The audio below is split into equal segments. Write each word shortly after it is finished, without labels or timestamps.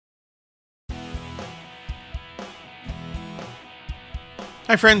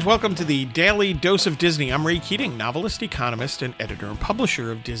Hi, friends. Welcome to the Daily Dose of Disney. I'm Ray Keating, novelist, economist, and editor and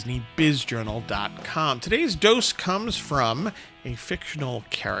publisher of DisneyBizJournal.com. Today's dose comes from a fictional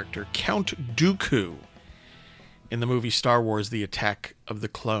character, Count Dooku, in the movie Star Wars: The Attack of the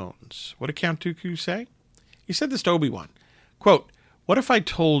Clones. What did Count Dooku say? He said this to Obi-Wan. Quote, "What if I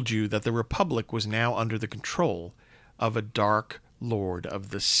told you that the Republic was now under the control of a dark Lord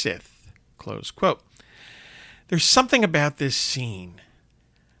of the Sith?" Close quote. There's something about this scene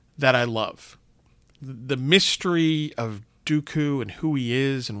that I love. The mystery of Dooku and who he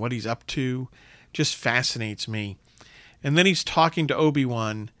is and what he's up to just fascinates me. And then he's talking to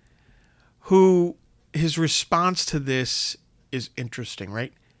Obi-Wan, who his response to this is interesting,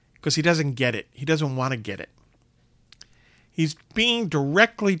 right? Because he doesn't get it. He doesn't want to get it. He's being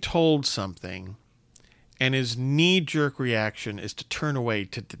directly told something, and his knee-jerk reaction is to turn away,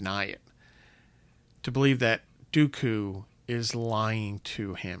 to deny it, to believe that Dooku is lying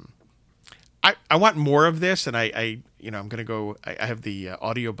to him. I want more of this, and I'm going to go. I have the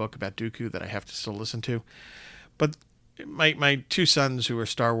audiobook about Dooku that I have to still listen to. But my two sons, who are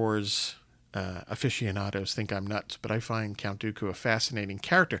Star Wars aficionados, think I'm nuts, but I find Count Dooku a fascinating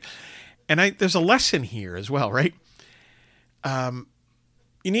character. And there's a lesson here as well, right?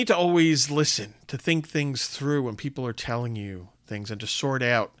 You need to always listen, to think things through when people are telling you things, and to sort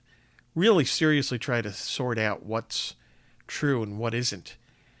out, really seriously try to sort out what's true and what isn't.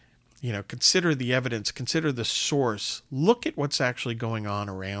 You know, consider the evidence, consider the source, look at what's actually going on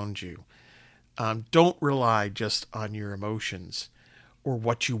around you. Don't rely just on your emotions or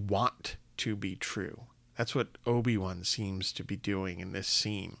what you want to be true. That's what Obi-Wan seems to be doing in this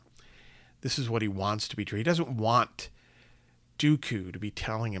scene. This is what he wants to be true. He doesn't want Dooku to be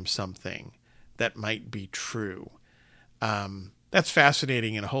telling him something that might be true. That's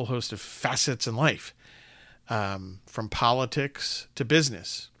fascinating in a whole host of facets in life, from politics to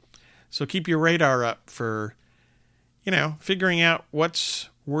business. So keep your radar up for, figuring out what's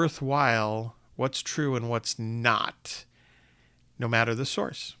worthwhile, what's true, and what's not, no matter the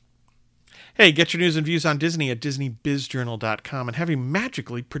source. Hey, get your news and views on Disney at DisneyBizJournal.com and have a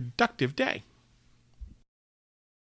magically productive day.